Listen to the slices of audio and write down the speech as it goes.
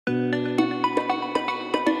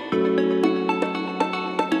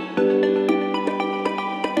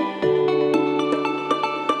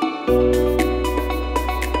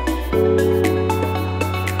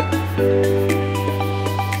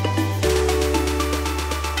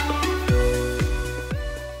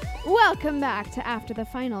Welcome back to After the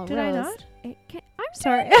Final Did Rose. I not? I'm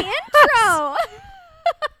Sorry. doing the intro.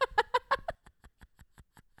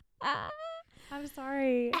 I'm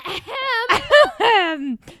sorry.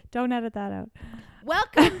 Ahem. Don't edit that out.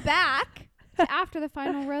 Welcome back to After the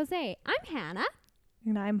Final Rose. I'm Hannah,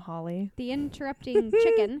 And I'm Holly. the interrupting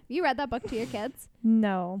chicken. You read that book to your kids?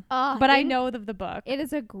 No. Oh, But I know the book. It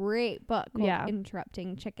is a great book called Yeah.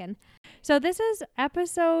 Interrupting Chicken. So this is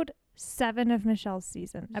episode 7 of Michelle's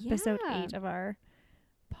season. Episode Yeah. 8 of our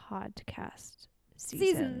podcast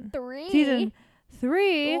Season 3. Season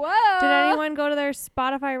 3. Whoa. Did anyone go to their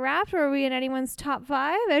Spotify Wrapped? Were we in anyone's top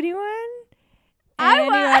 5? Anyone? I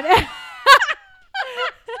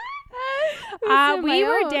was in we my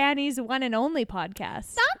were own. Danny's one and only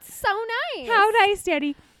podcast. That's so nice. How nice,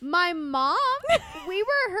 Danny. My mom, we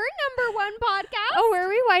were her number 1 podcast. Oh, were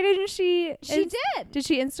we? Why didn't she? She did. Did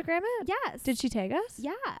she Instagram it? Yes. Did she tag us?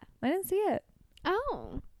 Yeah. I didn't see it.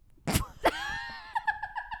 Oh.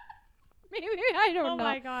 Maybe I don't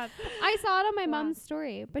know. God. I saw it on my Wow. mom's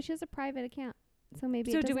story, but she has a private account, so maybe.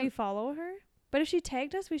 So it do we doesn't- follow her? But if she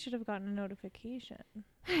tagged us, we should have gotten a notification.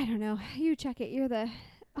 I don't know. You check it. You're the.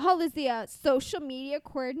 Hall is the social media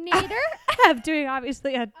coordinator. I'm doing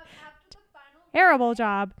obviously a terrible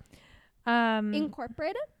job.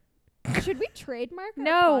 Incorporated. Should we trademark? our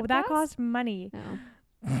No, that podcast? costs money. No.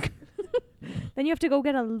 Then you have to go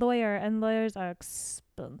get a lawyer, and lawyers are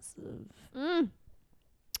expensive.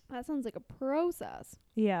 That sounds like a process.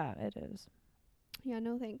 Yeah, it is. Yeah.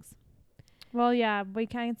 No thanks. Well, yeah, we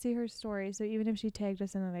can't see her story, so even if she tagged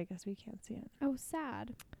us in it, I guess we can't see it. Oh,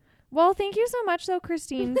 sad. Well, thank you so much, though,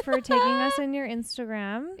 Christine, for taking us in your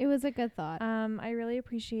Instagram. It was a good thought. I really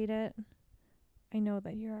appreciate it. I know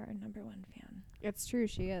that you're our number 1 fan. It's true.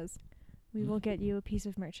 She is. We will get you a piece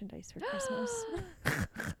of merchandise for Christmas.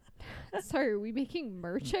 Sorry, are we making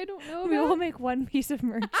merch? I don't know. We will about? make one piece of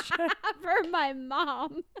merch. For my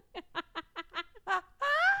mom.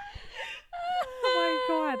 Oh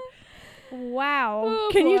my god. Wow. Oh,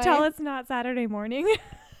 Can you boy. tell it's not Saturday morning?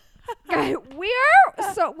 we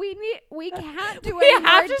can't do We any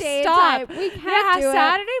have more to daytime. stop. We can't do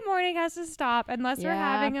Saturday morning has to stop unless we're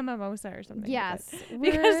Yeah. having a mimosa or something. it. Yes,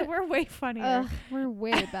 Because we're way funnier. ugh, we're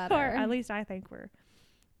way better. Or at least I think we're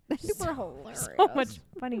we're hilarious. so much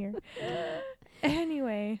funnier.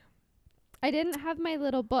 Anyway. I didn't have my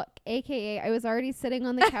little book, aka I was already sitting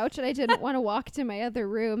on the couch and I didn't want to walk to my other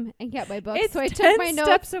room and get my book, It's so I 10 took my notes.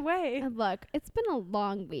 steps away. And look, it's been a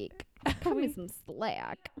long week. Cut me some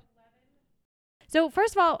slack. So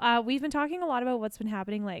first of all, we've been talking a lot about what's been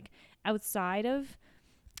happening like outside of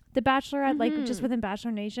the Bachelorette, like just Mhm. within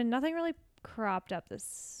Bachelor Nation. Nothing really cropped up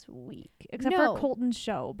this week except No. for Colton's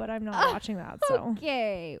show, but I'm not watching that. So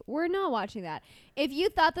Okay, we're not watching that. If you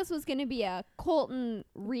thought this was going to be a Colton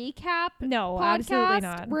recap no, podcast, absolutely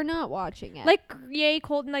not. we're not watching it. Like, yay,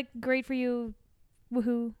 Colton! Like, great for you.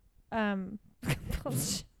 Woohoo!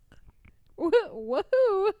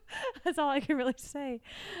 Woohoo! That's all I can really say.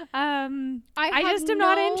 I have just am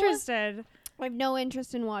not no- interested. I have no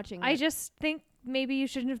interest in watching it. I just think maybe you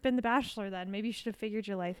shouldn't have been the Bachelor then. Maybe you should have figured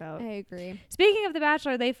your life out. I agree. Speaking of The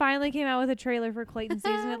Bachelor, they finally came out with a trailer for Clayton's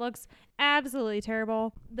season. It looks absolutely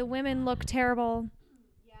terrible. The women look terrible.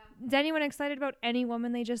 Yeah. Is anyone excited about any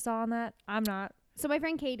woman they just saw on that? I'm not. So my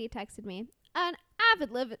friend Katie texted me, an avid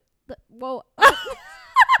whoa,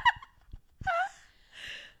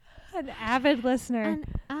 An avid listener. an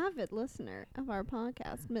avid listener of our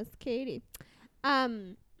podcast, Miss Katie.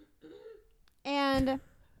 And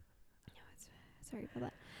sorry for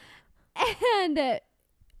that. And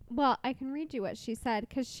well, I can read you what she said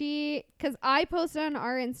because I posted on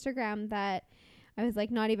our Instagram that I was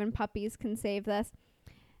like, not even puppies can save this,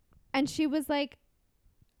 and she was like,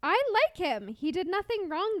 I like him. He did nothing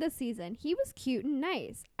wrong this season. He was cute and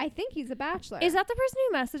nice. I think he's a bachelor. Is that the person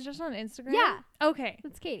who messaged us on Instagram? Yeah. Okay.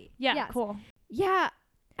 That's Katie. Yeah, Yes. cool. Yeah.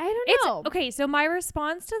 I don't It's know. okay. So my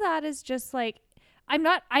response to that is just like, I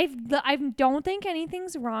don't think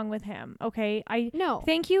anything's wrong with him. Okay. No.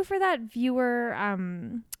 Thank you for that viewer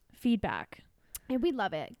feedback. And we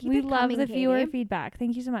love it. Keep We it love coming, the viewer Katie. feedback.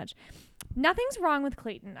 Thank you so much. Nothing's wrong with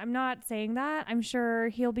Clayton. I'm not saying that. I'm sure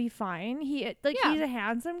he'll be fine. Yeah. He's a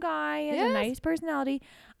handsome guy. He has Yes. a nice personality.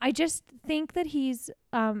 I just think that he's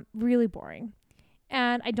really boring.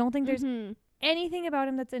 And I don't think there's Mhm. anything about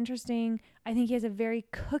him that's interesting. I think he has a very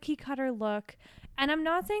cookie cutter look. And I'm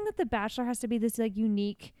not saying that The Bachelor has to be this like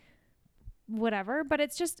unique whatever, but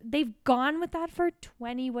it's just they've gone with that for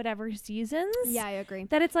 20 whatever seasons. Yeah, I agree.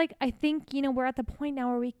 That it's like, I think, we're at the point now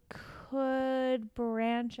where we could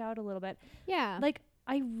branch out a little bit. Yeah. Like,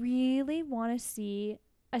 I really want to see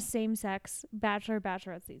a same-sex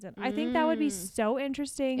bachelorette season. I think that would be so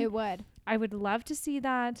interesting. It would. I would love to see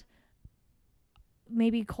that.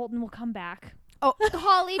 Maybe Colton will come back. Oh,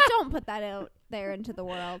 Holly, don't put that out there into the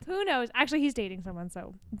world. Who knows? Actually, he's dating someone,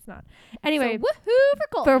 so it's not. Anyway, So, woohoo for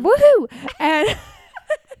Colton. for woohoo. And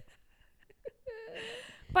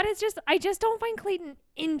but it's just, I just don't find Clayton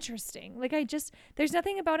interesting. Like, there's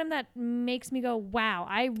nothing about him that makes me go, wow,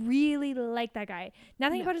 I really like that guy.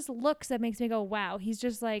 Nothing about his looks that makes me go, wow. He's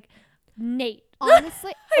just like Nate.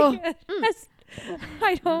 Honestly,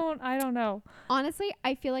 I don't know. honestly,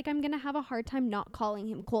 I feel like I'm going to have a hard time not calling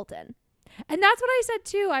him Colton. And that's what I said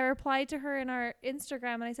too. I replied to her in our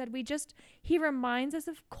Instagram and I said, he reminds us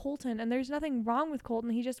of Colton, and there's nothing wrong with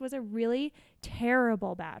Colton. He just was a really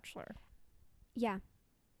terrible bachelor. Yeah.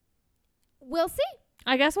 We'll see.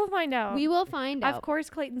 I guess we'll find out. We will find out. Of course,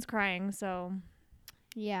 Clayton's crying, so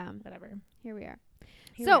Yeah. whatever. Here we are.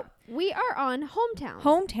 Here So we are on hometowns.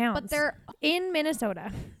 But But they're in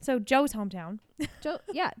Minnesota. So Joe's hometown.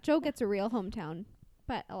 Joe gets a real hometown,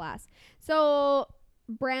 but alas. So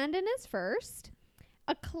Brandon is first.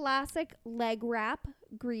 A classic leg wrap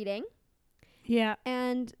greeting. Yeah.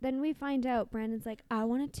 And then we find out Brandon's like, I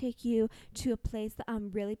want to take you to a place that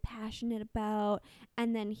I'm really passionate about.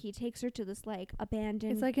 And then he takes her to this like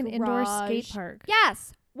abandoned It's like an indoor skate garage. park.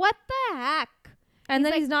 Yes. What the heck? And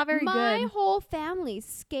then like, he's not very My good. whole family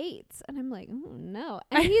skates. And I'm like, oh no.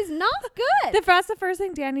 And he's not good. That's the first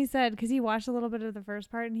thing Danny said, because he watched a little bit of the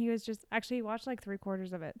first part and he was just, actually he watched like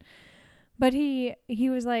 3/4 of it. But he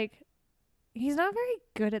was like, he's not very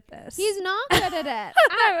good at this. He's not good at it at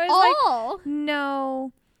I was all. like,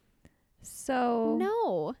 no. So.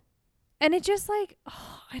 No. And it just like,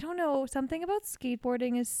 I don't know. Something about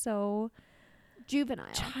skateboarding is so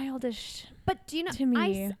Juvenile. childish. But do you know, to me.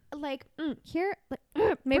 here, like, Maybe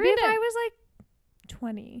if Brandon. I was like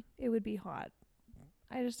 20, it would be hot.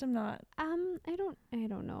 I just am not. I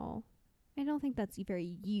don't know. I don't think that's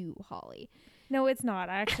very you, Holly. No, it's not.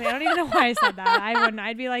 I don't even know why I said that. I wouldn't.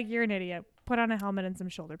 I'd be like, you're an idiot. Put on a helmet and some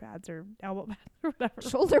shoulder pads or elbow pads or whatever.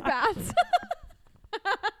 Shoulder pads.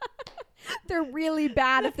 They're really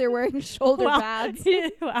bad if they're wearing shoulder pads.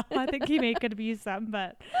 Well, I think he could have used some,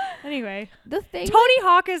 but anyway. The thing. Tony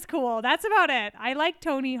Hawk is cool. That's about it. I like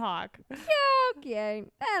Tony Hawk. Yeah, okay.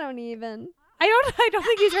 I don't even. I don't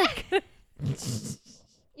think he's very good.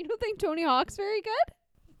 You don't think Tony Hawk's very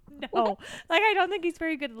good? No. Like, I don't think he's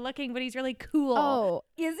very good looking, but he's really cool. Oh,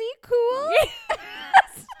 is he cool?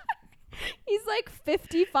 He's like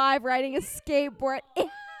 55 riding a skateboard.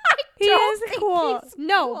 He don't is think cool. he's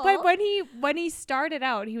No, cool. but when he started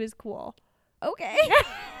out, he was cool. Okay.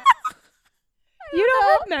 You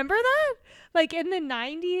don't remember that? Like in the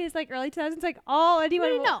 90s, like early 2000s, like all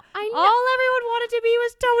anyone No. I know. all everyone wanted to be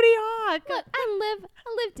was Tony Hawk. Look, I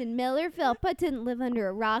lived in Millerville, but didn't live under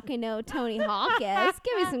a rock. I know Tony Hawk is.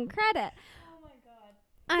 Give me some credit. Oh my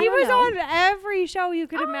god. He was on every show you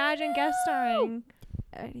could imagine guest starring.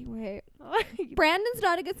 Anyway, Brandon's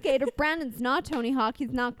not a good skater. Brandon's not Tony Hawk.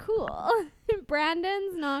 He's not cool.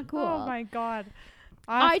 Brandon's not cool. Oh my god.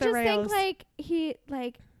 I just rails. think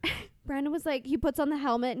Brandon was like, he puts on the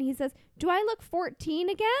helmet and he says, "Do I look 14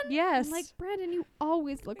 again?" Yes. I'm like, Brandon, you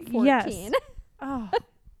always look 14. Yes. Oh.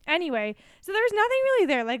 Anyway, so there was nothing really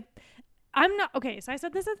there. Like, I'm not okay. So I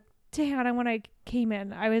said this to Hannah when I came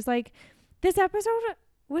in. I was like, this episode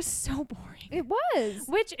was so boring. It was.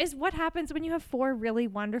 Which is what happens when you have 4 really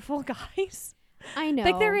wonderful guys. I know.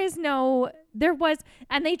 Like there was,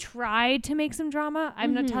 and they tried to make some drama.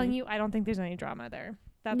 I'm not telling you, I don't think there's any drama there.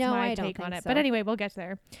 That's No, my I don't take on think it. so. But anyway, we'll get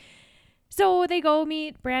there. So they go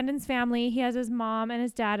meet Brandon's family. He has his mom and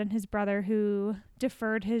his dad and his brother who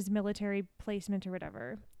deferred his military placement or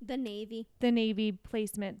whatever. The Navy. The Navy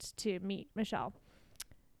placement to meet Michelle.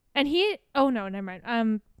 And no, never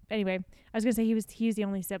mind. Anyway, I was gonna say he's the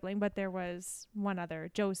only sibling, but there was one other.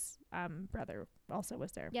 Joe's brother also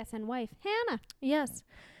was there. Yes, and wife Hannah. Yes.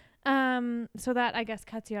 So that I guess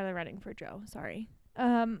cuts you out of the running for Joe. Sorry.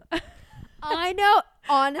 I know.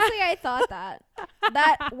 Honestly, I thought that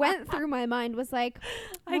went through my mind. Was like,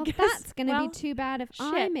 I well, guess that's gonna well, be too bad if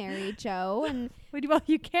I shit. marry Joe, and well,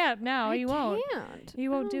 you can't now. I You won't. can't.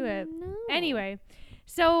 You won't do it. No. Anyway,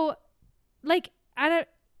 so like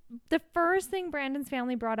the first thing Brandon's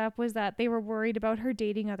family brought up was that they were worried about her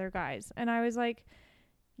dating other guys, and I was like,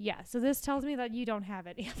 yeah. So this tells me that you don't have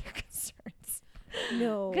any other concerns.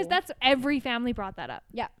 No, Because that's every family brought that up.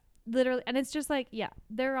 Yeah. Literally. And it's just like, yeah,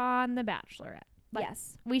 they're on The Bachelorette. Like,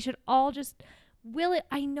 yes. we should all just will it.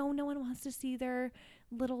 I know no one wants to see their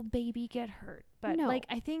little baby get hurt, but No.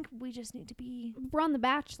 I think we just need to be We're on The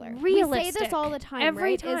Bachelor. We say this realistic all the time. every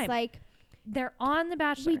right? time. It's like they're on The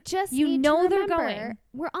Bachelor. We just you need know to they're remember going.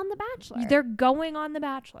 we're on The Bachelor. They're going on The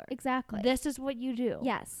Bachelor. Exactly. This is what you do.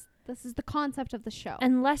 Yes. This is the concept of the show.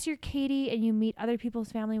 Unless you're Katie and you meet other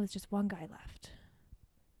people's family with just one guy left.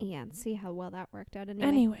 Yeah, and see how well that worked out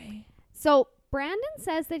Anyway. So Brandon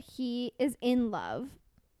says that he is in love,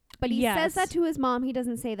 but he says that to his mom. He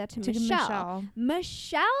doesn't say that to Michelle.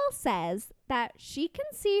 Michelle says that she can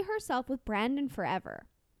see herself with Brandon forever.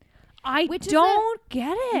 I don't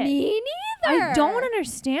get it. Me neither. I don't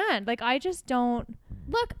understand. Like, I just don't.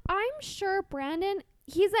 Look, I'm sure Brandon,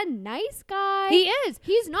 he's a nice guy. He is.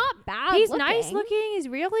 He's not bad He's looking. nice looking. He's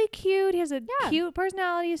really cute. He has a cute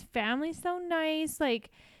personality. His family's so nice. Like,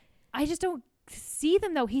 I just don't see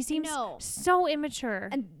them, though. He seems so immature.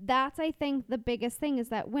 And that's, I think, the biggest thing is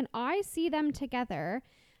that when I see them together,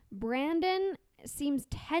 Brandon seems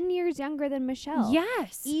 10 years younger than Michelle.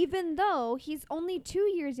 Yes. Even though he's only 2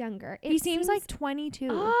 years younger. He seems like 22.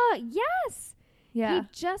 Ah, yes. Yeah. He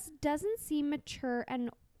just doesn't seem mature and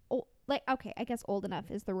like, okay, I guess old enough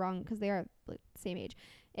is the wrong, because they are like same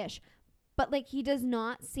age-ish. But like, he does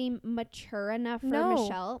not seem mature enough for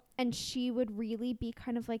Michelle, and she would really be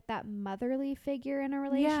kind of like that motherly figure in a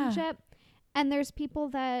relationship. Yeah. And there's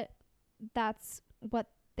people that's what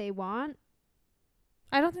they want.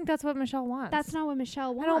 I don't think that's what Michelle wants. That's not what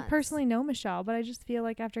Michelle wants. I don't personally know Michelle, but I just feel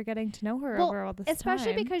like after getting to know her over all this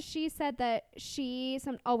especially time. because she said that she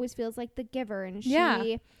always feels like the giver, and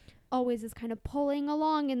she always is kind of pulling a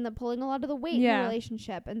lot of the weight in the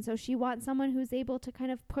relationship. And so she wants someone who's able to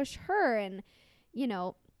kind of push her, and, you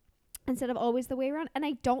know, instead of always the way around. And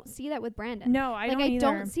I don't see that with Brandon. No, I don't either.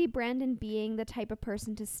 I don't see Brandon being the type of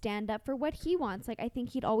person to stand up for what he wants. Like, I think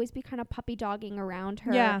he'd always be kind of puppy dogging around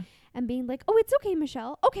her and being like, oh, it's okay,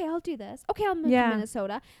 Michelle. Okay, I'll do this. Okay, I'll move to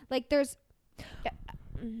Minnesota. Like, there's, I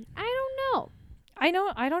don't know. I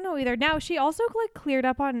don't know either. Now, she also like cleared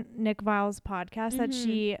up on Nick Vile's podcast that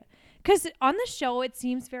because on the show, it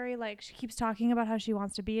seems very like she keeps talking about how she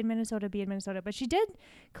wants to be in Minnesota, but she did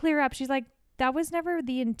clear up. She's like, that was never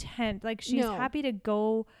the intent. Like, she's happy to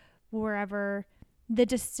go wherever the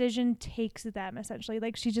decision takes them, essentially.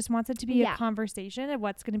 Like, she just wants it to be a conversation of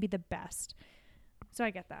what's going to be the best. So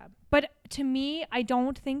I get that. But to me, I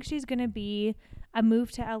don't think she's going to be a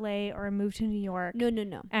move to LA or a move to New York.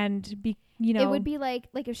 No. And be, you know. It would be like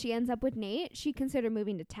if she ends up with Nate, she'd consider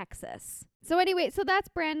moving to Texas. So anyway, so that's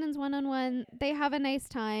Brandon's one-on-one. They have a nice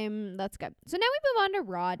time. That's good. So now we move on to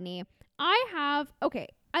Rodney.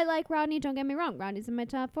 I like Rodney. Don't get me wrong. Rodney's in my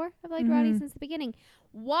top 4. I've liked Rodney since the beginning.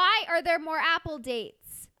 Why are there more Apple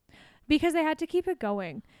dates? Because they had to keep it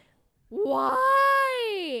going.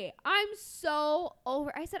 Why? I'm so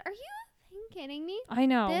over. I said, are you kidding me? I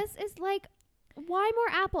know. This is like, why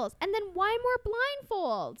more apples? And then why more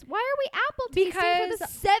blindfolds? Why are we Apple tasting for the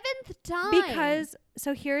 7th time? Because,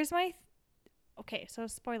 so here's my... okay, so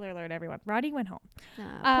spoiler alert, everyone. Rodney went home.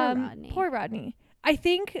 Poor Rodney. I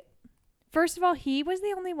think... first of all, he was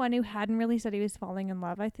the only one who hadn't really said he was falling in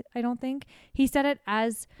love. I don't think he said it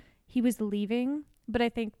as he was leaving, but I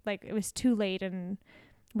think like it was too late and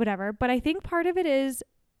whatever. But I think part of it is,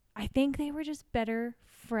 I think they were just better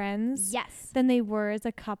friends than they were as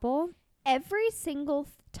a couple. Every single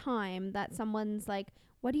time that someone's like,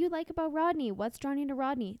 what do you like about Rodney? What's drawing you to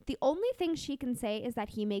Rodney? The only thing she can say is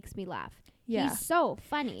that he makes me laugh. Yeah. He's so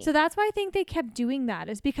funny. So that's why I think they kept doing that,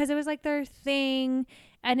 is because it was like their thing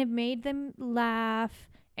and it made them laugh,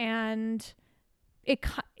 and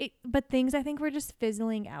but things I think were just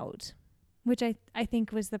fizzling out, which I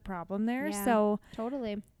think was the problem there. Yeah, so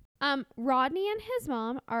totally. Rodney and his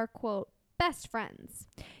mom are, quote, best friends.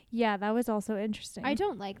 Yeah, that was also interesting. I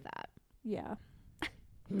don't like that. Yeah.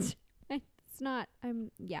 It's not,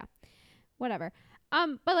 whatever.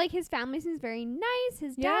 But like his family seems very nice.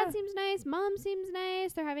 His dad seems nice. Mom seems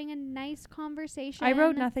nice. They're having a nice conversation. I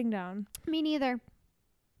wrote nothing down. Me neither.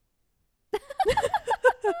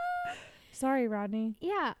 Sorry, Rodney.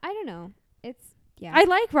 Yeah, I don't know. I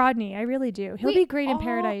like Rodney. I really do. He'll be great in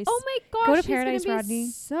Paradise. Oh my gosh. Go to Paradise, Rodney.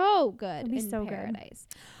 So good. He'll be so Paradise.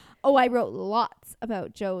 Good. Oh, I wrote lots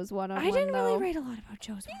about Joe's one-on-one. I didn't really write a lot about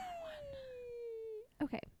Joe's one-on-one.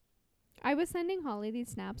 Okay. I was sending Holly these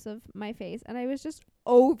snaps of my face, and I was just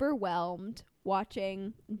overwhelmed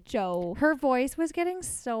watching Joe. Her voice was getting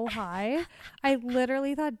so high. I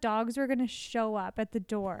literally thought dogs were going to show up at the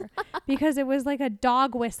door because it was like a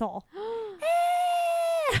dog whistle.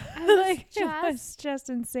 It was just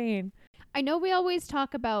insane. I know we always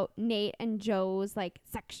talk about Nate and Joe's like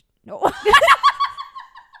sex. No.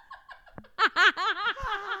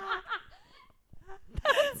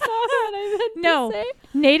 That's not what I meant to say.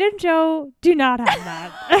 Nate and Joe do not have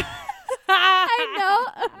that. I know.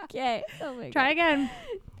 Okay. Oh my God. Try again.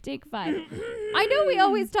 Take 5. I know we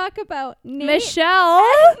always talk about Michelle.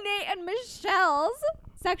 Nate and Michelle's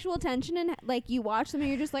sexual tension, and like you watch them and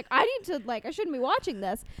you're just like, I need to, like, I shouldn't be watching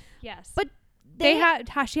this. Yes. But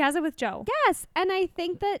she has it with Joe. Yes, and I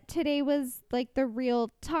think that today was like the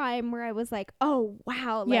real time where I was like, oh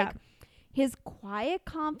wow, like Yeah. his quiet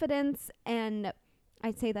confidence, and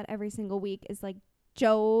I'd say that every single week is like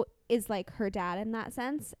Joe is like her dad in that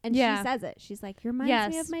sense, and Yeah. she says it. She's like, you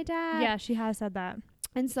reminds me of my dad. Yeah, she has said that.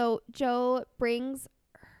 And so Joe brings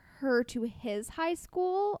her to his high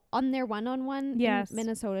school on their one-on-one Yes. in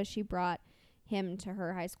Minnesota. She brought him to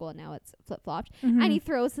her high school, and now it's flip-flopped. Mhm. And he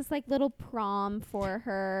throws this like little prom for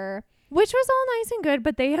her. Which was all nice and good,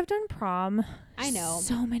 but they have done prom. I know.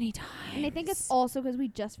 so many times. And I think it's also because we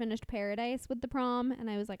just finished Paradise with the prom, and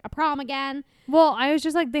I was like, a prom again. Well, I was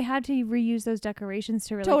just like, they had to reuse those decorations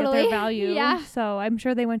to really get Totally. their value. Yeah. So I'm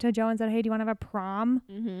sure they went to Joe and said, hey, do you want to have a prom?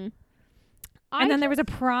 Mm-hmm. And then there was a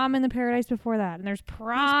prom in the Paradise before that. And there's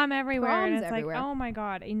prom everywhere. And proms it's everywhere. like, oh my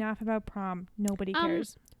God, enough about prom. Nobody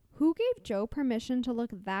cares. Who gave Joe permission to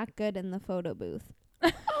look that good in the photo booth?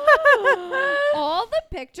 All the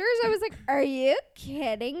pictures, I was like, are you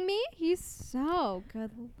kidding me? He's so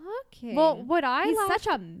good looking. Well, what I he's laughed-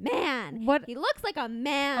 such a man. What? He looks like a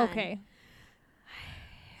man. Okay.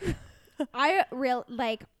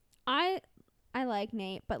 I like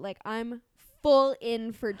Nate, but like I'm full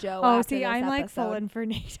in for Joe. Oh, after see, this I'm like episode. full in for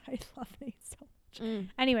Nate. I love Nate so much. Mm.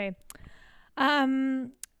 Anyway,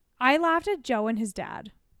 I laughed at Joe and his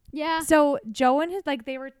dad. Yeah. So Joe and his, like,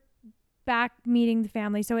 they were back meeting the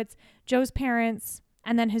family. So it's Joe's parents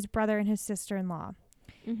and then his brother and his sister-in-law.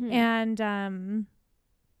 Mm-hmm. And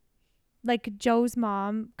like Joe's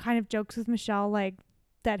mom kind of jokes with Michelle like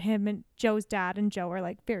that him and Joe's dad and Joe are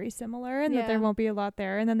like very similar and that there Yeah. won't be a lot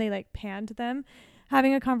there. And then they like pan to them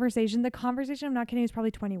having a conversation. The conversation, I'm not kidding, is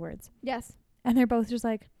probably 20 words. Yes. And they're both just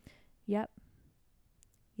like, yep.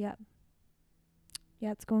 Yeah,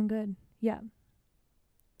 it's going good. Yeah.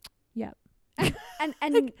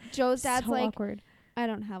 And Joe's dad's so like, awkward. I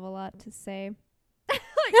don't have a lot to say.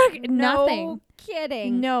 Like, nothing. No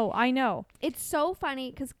kidding. No, I know. It's so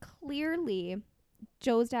funny because clearly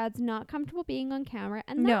Joe's dad's not comfortable being on camera,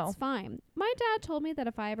 and No. that's fine. My dad told me that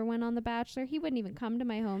if I ever went on The Bachelor, he wouldn't even come to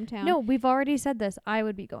my hometown. No, we've already said this. I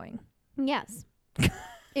would be going. Yes.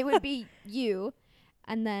 It would be you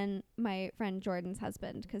and then my friend Jordan's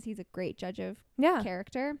husband, because he's a great judge of Yeah.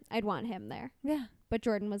 character. I'd want him there. Yeah. But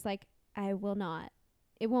Jordan was like, I will not.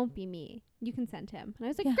 It won't be me. You can send him. And I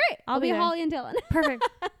was like, Yeah, great. I'll be there. Holly and Dylan. Perfect.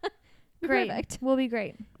 Great. Perfect. We'll be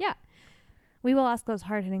great. Yeah. We will ask those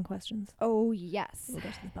hard-hitting questions. Oh, yes. We'll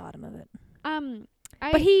get to the bottom of it.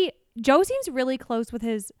 But Joe seems really close with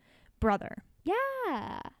his brother.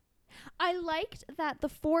 yeah. I liked that the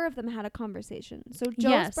four of them had a conversation. So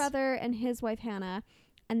Joe's Yes. brother and his wife Hannah,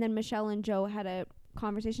 and then Michelle and Joe had a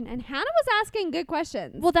conversation, and Hannah was asking good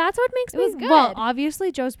questions. Well, that's what makes It me was well, good.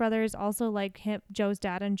 obviously Joe's brother is also like him, Joe's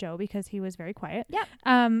dad and Joe, because he was very quiet. Yep.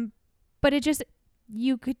 But it just,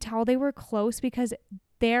 you could tell they were close because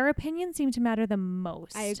their opinion seemed to matter the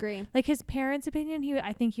most. I agree. Like his parents' opinion,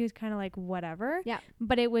 I think he was kind of like whatever. Yeah.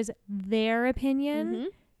 But it was their opinion Mhm.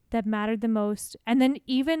 that mattered the most. And then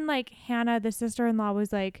even like Hannah, the sister-in-law,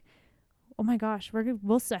 was like, "Oh my gosh,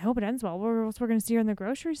 I hope it ends well. We're going to see her in the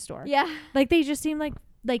grocery store." Yeah. Like they just seem like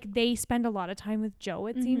they spend a lot of time with Joe.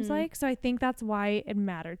 It seems Mhm. like. So I think that's why it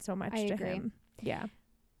mattered so much I to agree. him. Yeah.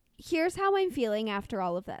 Here's how I'm feeling after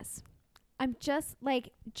all of this. I'm just like,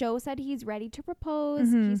 Joe said he's ready to propose.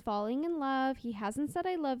 Mhm. He's falling in love. He hasn't said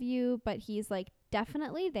I love you, but he's like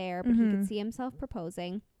definitely there, but he Mhm. could see himself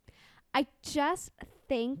proposing. I just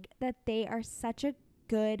think that they are such a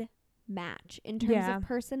good match in terms Yeah. of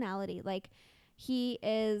personality. Like he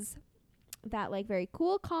is that like very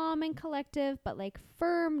cool, calm and collective, but like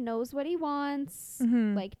firm, knows what he wants,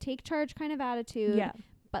 Mhm. like take charge kind of attitude, Yeah.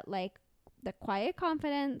 but like the quiet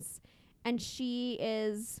confidence. And she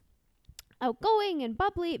is outgoing and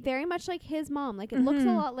bubbly, very much like his mom. Like it looks a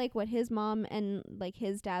Mhm. lot like what his mom and like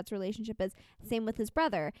his dad's relationship is. Same with his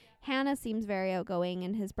brother. Hannah seems very outgoing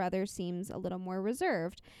and his brother seems a little more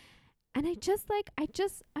reserved. And I'm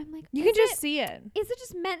like, You can is just see it. is it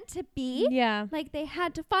just meant to be? Yeah. Like they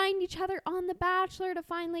had to find each other on The Bachelor to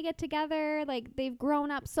finally get together. Like they've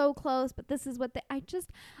grown up so close, but this is what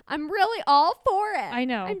I'm really all for it. I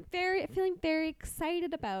know. I'm feeling very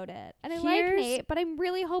excited about it. And I like Here's- Nate, but I'm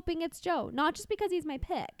really hoping it's Joe. Not just because he's my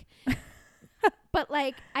pick. But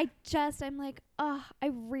like I'm like, oh,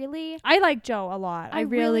 I like Joe a lot. I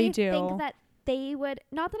really do. think that they would,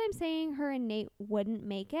 not that I'm saying her and Nate wouldn't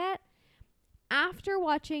make it. After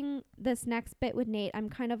watching this next bit with Nate, I'm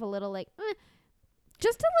kind of a little like,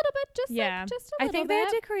 Just a little bit. Just Yeah. just a I little think bit. they had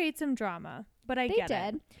to create some drama, but I They get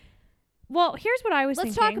did. it. Well, here's what I was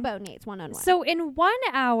Let's thinking. talk about Nate's one-on-one. So in 1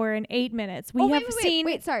 hour and 8 minutes, we have seen.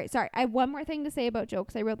 Wait, sorry. I have one more thing to say about Joe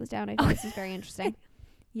because I wrote this down. I think this is very interesting.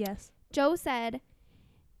 Yes. Joe said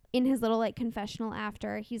in his little like confessional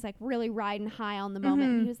after, he's like really riding high on the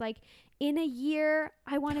moment. And he was like, in a year,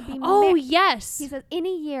 I want to be Yes. He says, in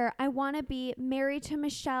a year, I want to be married to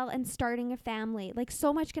Michelle and starting a family. Like,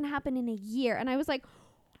 so much can happen in a year. And I was like,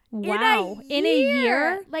 wow. In a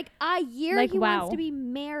year? Like, a year Like, he wow. wants to be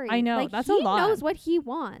married. I know, Like, that's he a lot. knows what he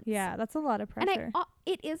wants. Yeah, that's a lot of pressure. And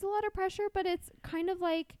it is a lot of pressure, but it's kind of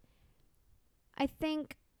like, I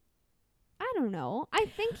think, I don't know. I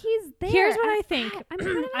think he's there. Here's what I think. I'm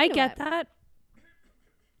kind of I into get it. that.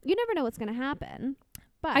 You never know what's going to happen.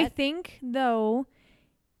 But I think, though,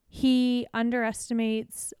 he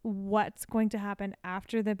underestimates what's going to happen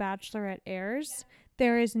after The Bachelorette airs.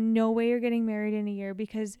 There is no way you're getting married in a year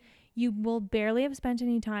because you will barely have spent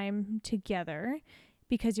any time together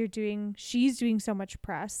because she's doing so much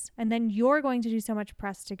press, and then you're going to do so much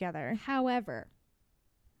press together. However,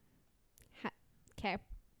 okay,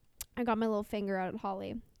 I got my little finger out at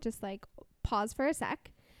Holly. Just like pause for a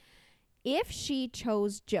sec. If she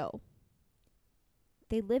chose Joe,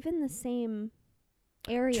 they live in the same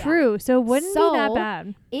area. True. So it wouldn't be that So,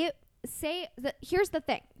 bad. Here's the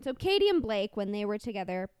thing. So Katie and Blake, when they were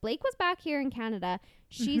together, Blake was back here in Canada.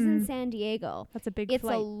 She's in San Diego. That's a big It's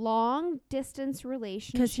flight. a long distance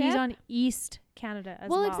relationship. Because he's on East Canada as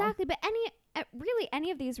well. Well, exactly. But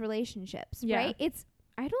any of these relationships, Yeah. right?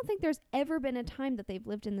 I don't think there's ever been a time that they've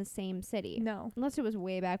lived in the same city. No. Unless it was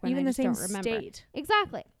way back when Even I the just same don't remember. state.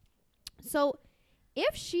 Exactly. So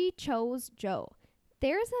if she chose Joe,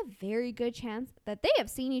 there's a very good chance that they have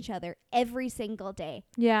seen each other every single day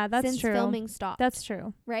Yeah, that's since true. filming stopped. That's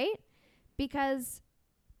true. right? Because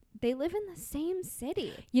they live in the same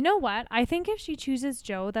city. You know what? I think if she chooses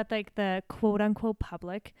Joe, that like the quote unquote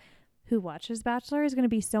public who watches Bachelor is going to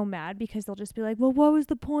be so mad because they'll just be like, well, what was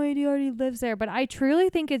the point? He already lives there. But I truly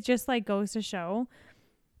think it just like goes to show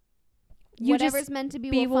Whatever's meant to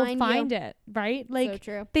be will find you. it, right? Like so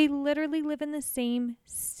true. they literally live in the same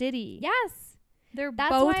city. Yes. They're That's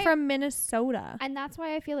both why- from Minnesota. And that's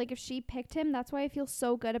why I feel like if she picked him, that's why I feel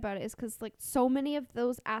so good about it, is because like so many of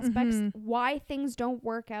those aspects, why things don't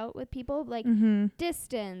work out with people, like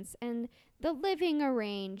distance and the living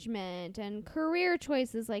arrangement and career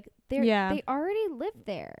choices, like they already live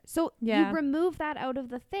there. So you remove that out of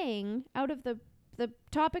the thing, out of the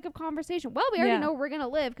topic of conversation. Well, we already know we're going to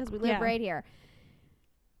live because we live right here.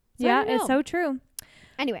 So It's so true.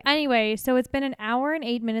 Anyway, so it's been 1 hour and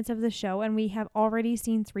 8 minutes of the show, and we have already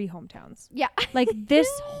seen 3 hometowns. Yeah. Like, this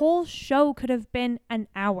whole show could have been an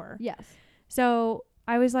hour. Yes. So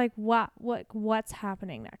I was like, what's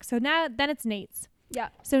happening next? So then it's Nate's. Yeah.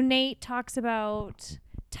 So Nate talks about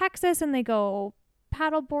Texas, and they go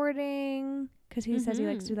paddle boarding because he says he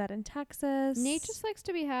likes to do that in Texas. Nate just likes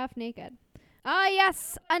to be half naked. Ah,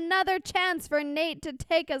 yes. Another chance for Nate to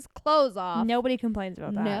take his clothes off. Nobody complains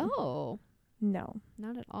about that. No. No.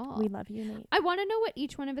 Not at all. We love you, Nate. I want to know what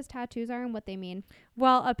each one of his tattoos are and what they mean.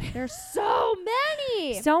 Well, There's so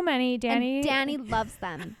many. so many. Danny. And Danny loves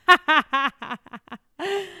them.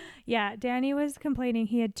 Yeah, Danny was complaining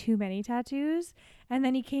he had too many tattoos. And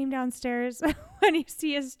then he came downstairs when you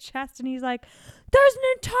see his chest and he's like, there's an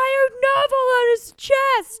entire novel on his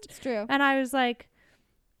chest. It's true. And I was like,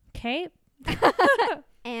 okay.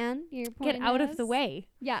 And you're Get out of the way.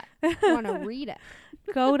 Yeah. I want to read it.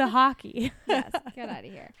 Go to hockey. Yes. Get out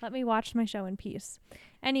of here. Let me watch my show in peace.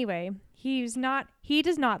 Anyway, he does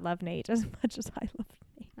not love Nate as much as I love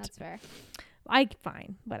Nate. That's fair.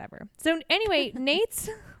 Fine, whatever. So anyway, Nate's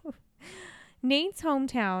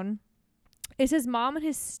hometown is his mom and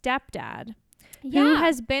his stepdad, who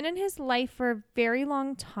has been in his life for a very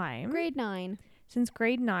long time. Grade 9. Since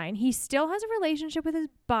grade 9. He still has a relationship with his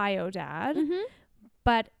bio dad,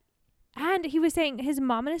 and he was saying his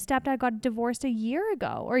mom and his stepdad got divorced a year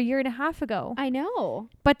ago or a year and a half ago. I know.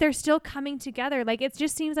 But they're still coming together. Like, it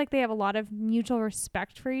just seems like they have a lot of mutual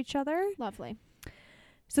respect for each other. Lovely.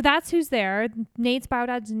 So that's who's there. Nate's bio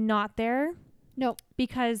dad's not there. Nope.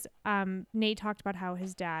 Because Nate talked about how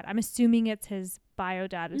his dad, I'm assuming it's his bio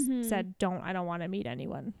dad, said, I don't want to meet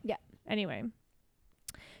anyone. Yeah. Anyway.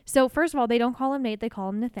 So first of all, they don't call him Nate, they call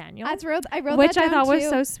him Nathaniel. I wrote which that I down thought was too.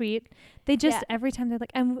 so sweet. They just every time they're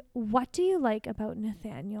like, and what do you like about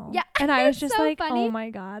Nathaniel? Yeah. And I was just so like, funny. oh my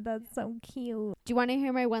God, that's so cute. Do you want to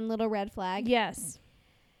hear my one little red flag? Yes.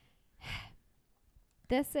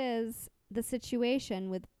 This is the situation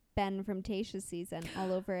with Ben from Tayshia's season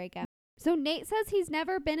all over again. So Nate says he's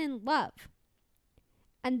never been in love.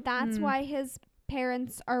 And that's why his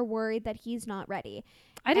parents are worried that he's not ready.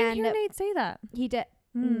 I didn't And hear Nate say that. He did.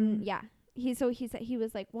 Yeah. He said, he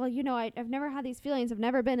was like, well, you know, I've never had these feelings. I've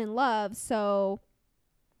never been in love. So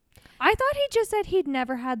I thought he just said he'd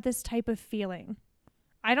never had this type of feeling.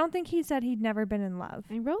 I don't think he said he'd never been in love.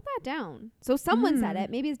 I wrote that down. So someone said it.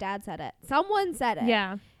 Maybe his dad said it. Someone said it.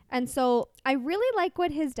 Yeah. And so I really like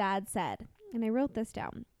what his dad said. And I wrote this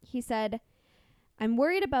down. He said, I'm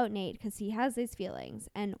worried about Nate because he has these feelings.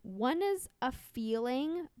 And one is a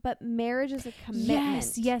feeling, but marriage is a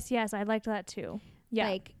commitment. Yes. I liked that too. Yeah.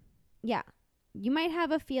 Like, yeah. You might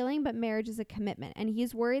have a feeling, but marriage is a commitment. And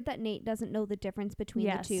he's worried that Nate doesn't know the difference between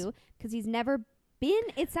the two because he's never been.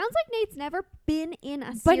 It sounds like Nate's never been in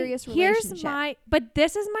a serious relationship. But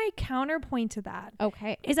this is my counterpoint to that.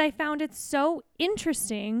 Okay. Is I found it so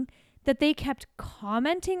interesting that they kept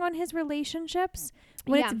commenting on his relationships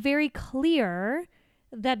when it's very clear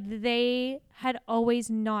that they had always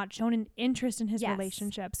not shown an interest in his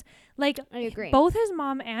relationships. Like, I agree. Both his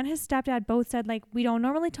mom and his stepdad both said, like, we don't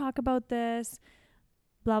normally talk about this,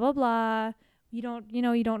 blah, blah, blah. You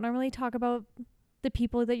don't normally talk about the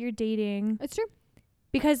people that you're dating. It's true.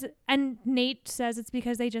 And Nate says it's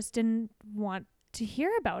because they just didn't want to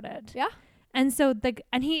hear about it. Yeah. And so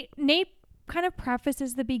Nate kind of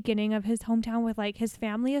prefaces the beginning of his hometown with like, his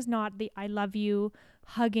family is not the I love you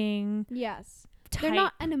hugging. Yes. Type. They're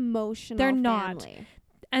not an emotional family. Not.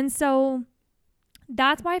 And so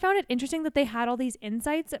that's why I found it interesting that they had all these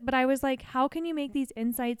insights. But I was like, how can you make these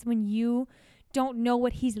insights when you don't know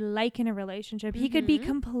what he's like in a relationship? He could be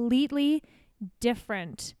completely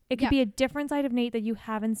different. It could be a different side of Nate that you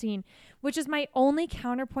haven't seen, which is my only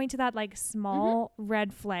counterpoint to that like small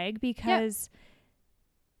red flag, because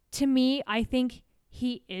to me, I think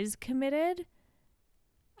he is committed.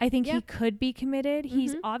 I think he could be committed.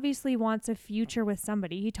 He's obviously wants a future with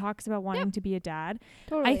somebody. He talks about wanting to be a dad.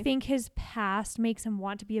 Totally. I think his past makes him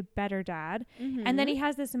want to be a better dad. And then he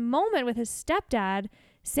has this moment with his stepdad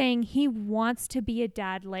saying he wants to be a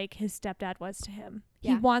dad like his stepdad was to him.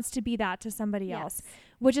 He wants to be that to somebody else,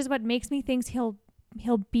 which is what makes me think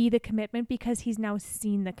he'll be the commitment because he's now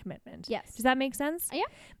seen the commitment. Yes. Does that make sense? Yeah.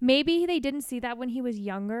 Maybe they didn't see that when he was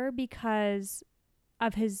younger because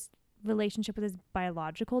of his relationship with his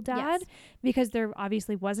biological dad, because there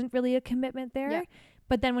obviously wasn't really a commitment there.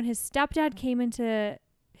 But then when his stepdad came into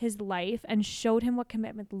his life and showed him what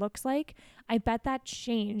commitment looks like, I bet that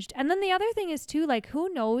changed. And then the other thing is too, like, who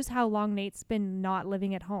knows how long Nate's been not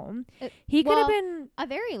living at home. He could have been a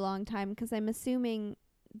very long time, because I'm assuming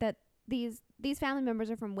that these family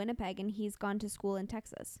members are from Winnipeg and he's gone to school in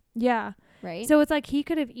Texas. Yeah. Right. So it's like he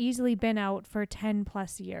could have easily been out for 10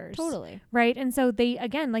 plus years. Totally. Right. And so they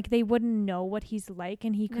wouldn't know what he's like,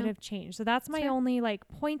 and he could have changed. So that's my only like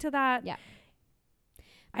point to that. Yeah.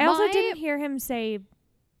 I also didn't hear him say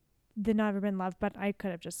the never been loved, but I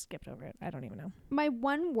could have just skipped over it. I don't even know. My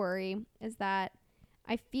one worry is that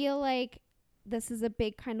I feel like this is a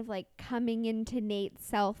big kind of like coming into Nate's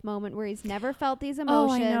self moment where he's never felt these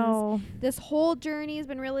emotions. Oh, I know. This whole journey has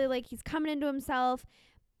been really like he's coming into himself,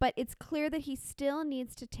 but it's clear that he still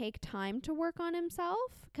needs to take time to work on himself,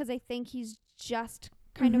 because I think he's just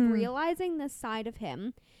kind of realizing this side of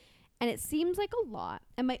him, and it seems like a lot.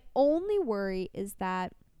 And my only worry is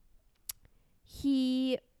that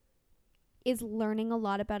he is learning a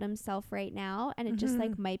lot about himself right now, and it just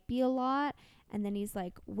like might be a lot. And then he's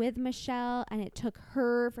like with Michelle, and it took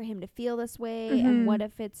her for him to feel this way. And what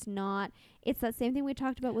if it's not? It's that same thing we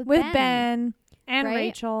talked about with Ben and right?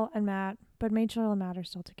 Rachel and Matt. But Rachel and Matt are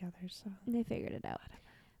still together, so they figured it out. Whatever.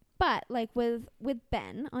 But like with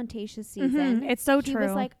Ben on Tayshia's season, it's so he true.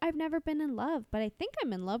 was like, I've never been in love, but I think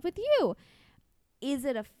I'm in love with you. Is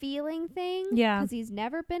it a feeling thing? Yeah. Because he's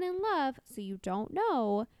never been in love, so you don't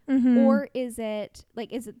know. Mm-hmm. Or is it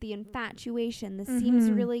the infatuation? This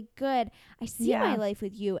seems really good. I see my life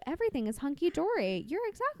with you. Everything is hunky-dory. You're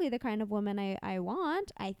exactly the kind of woman I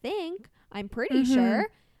want, I think. I'm pretty sure.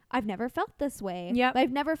 I've never felt this way. Yep.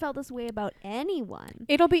 I've never felt this way about anyone.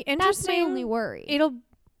 It'll be interesting. That's my only worry. It'll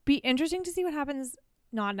be interesting to see what happens,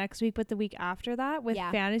 not next week, but the week after that with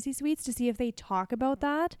Fantasy Suites, to see if they talk about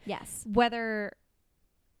that. Yes. Whether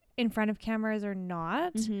in front of cameras or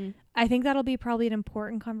not. I think that'll be probably an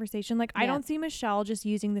important conversation. Like, I don't see Michelle just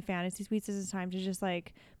using the Fantasy Suites as a time to just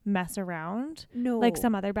like mess around. No. Like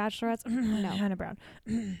some other bachelorettes. No. Hannah Brown.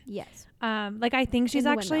 Yes. Like, I think she's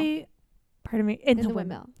actually, pardon me, in the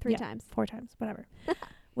windmill. 3 times. 4 times. Whatever.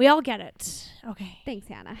 We all get it. Okay. Thanks,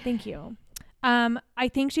 Hannah. Thank you. I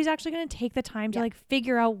think she's actually going to take the time to like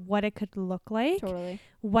figure out what it could look like. Totally.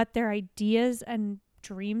 What their ideas and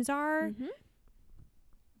dreams are.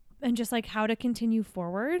 And just like how to continue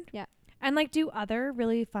forward. Yeah. and like do other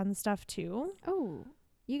really fun stuff too. Oh,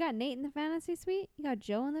 you got Nate in the fantasy suite. You got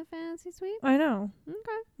Joe in the fantasy suite. I know.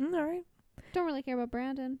 Okay. All right. Don't really care about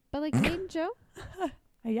Brandon, but like Nate and Joe.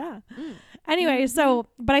 Yeah. Mm. Anyway, so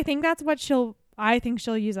but I think that's what she'll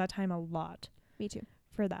use that time a lot Me too.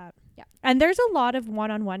 for that. Yeah. And there's a lot of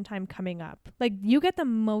one-on-one time coming up. Like you get the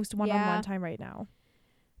most one-on-one Yeah. time right now.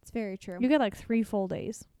 It's very true. You get like 3 full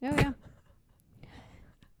days. Oh yeah.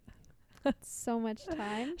 So much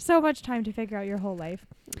time. So much time to figure out your whole life.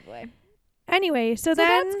 Oh boy. Anyway, so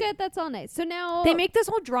then that's good. That's all nice. So now they make this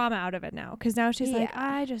whole drama out of it now because now she's like,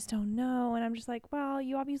 Yeah. I just don't know. And I'm just like, well,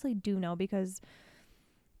 you obviously do know because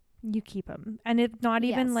you keep him. And it's not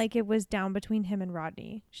even Yes. like it was down between him and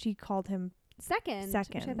Rodney. She called him. second, which I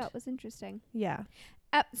Second. thought was interesting. Yeah.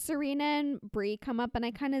 Serena and Brie come up, and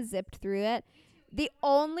I kind of zipped through it. The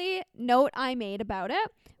only note I made about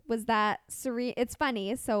it was that it's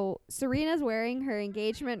funny. So Serena's wearing her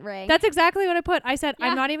engagement ring. That's exactly what I put. I said, Yeah.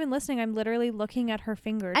 I'm not even listening. I'm literally looking at her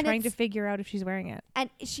finger, And trying to it's- figure out if she's wearing it. And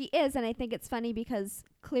she is, and I think it's funny because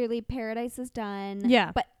clearly Paradise is done.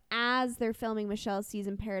 Yeah. But as they're filming Michelle's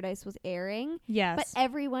season, Paradise was airing. Yes. But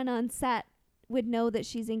everyone on set would know that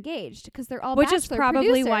she's engaged because they're all Which is Bachelor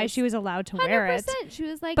probably why producers. she was allowed to wear it. 100%. She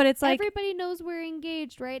was like, But it's like- everybody knows we're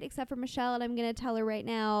engaged, right? Except for Michelle, and I'm going to tell her right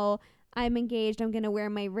now, I'm engaged. I'm going to wear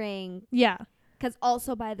my ring. Yeah. Because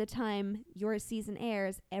also by the time your season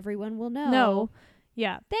airs, everyone will know. No.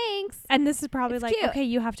 Yeah. Thanks. And this is probably It's like, cute. okay,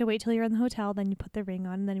 you have to wait till you're in the hotel, then you put the ring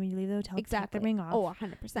on, and then when you leave the hotel, Exactly. take the ring off. Oh,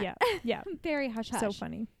 100%. Yeah. Yeah. Very hush-hush. So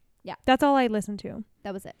funny. Yeah. That's all I listened to.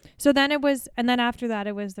 That was it. So then it was, and then after that,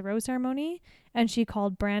 it was the rose ceremony, and she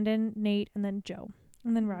called Brandon, Nate, and then Joe.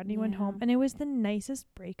 And then Rodney went Yeah. home, and it was the nicest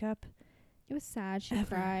breakup. It was sad. She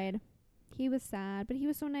Ever. cried. He was sad, but he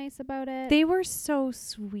was so nice about it. They were so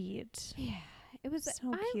sweet. yeah. It was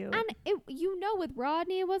So cute. And with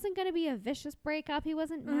Rodney, it wasn't going to be a vicious breakup. He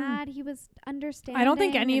wasn't mad. He was understanding. I don't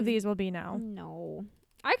think any of and- these will be now. No.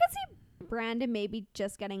 I could see Brandon maybe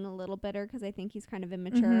just getting a little bitter because I think he's kind of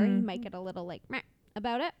immature. Mhm. He might get a little like meh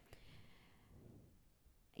about it.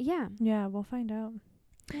 Yeah. Yeah, we'll find out.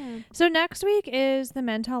 Yeah. So next week is the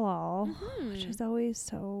Men Tell All, which Mhm. is always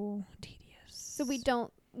so tedious. So we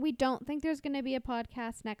don't think there's going to be a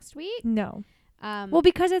podcast next week. No. Well,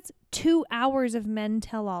 because it's 2 hours of Men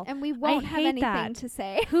Tell All. and we won't have hate anything that. to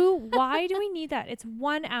say. Why do we need that? It's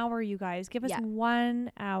 1 hour, you guys. Give us Yeah.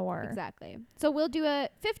 1 hour. Exactly. So we'll do a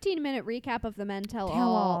 15-minute recap of the Men Tell Tell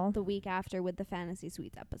All All. the week after with the Fantasy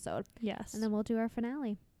Suites episode. Yes. And then we'll do our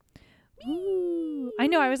finale. Ooh. I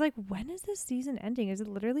know. I was like, when is this season ending? Is it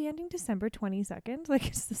literally ending December 22nd? Like,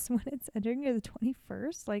 is this when it's ending, or the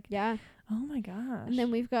 21st? Like, Yeah. oh my gosh. And then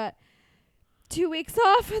we've got 2 weeks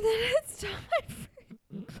off, and then it's time for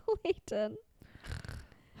Clayton.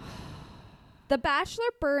 The Bachelor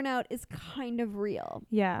burnout is kind of real.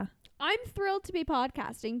 yeah. I'm thrilled to be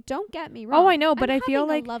podcasting. Don't get me wrong. Oh, I know, but I'm I feel having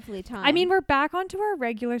like a lovely time. I mean, we're back onto our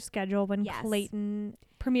regular schedule when Yes. Clayton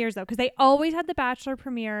premieres, though, because they always had the Bachelor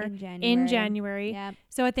premiere in January. Yeah.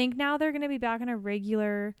 So I think now they're going to be back on a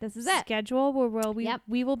regular This is it. schedule where Yep.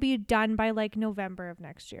 we will be done by like November of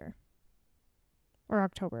next year, or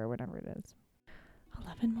October, or whatever it is.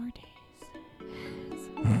 11 more days.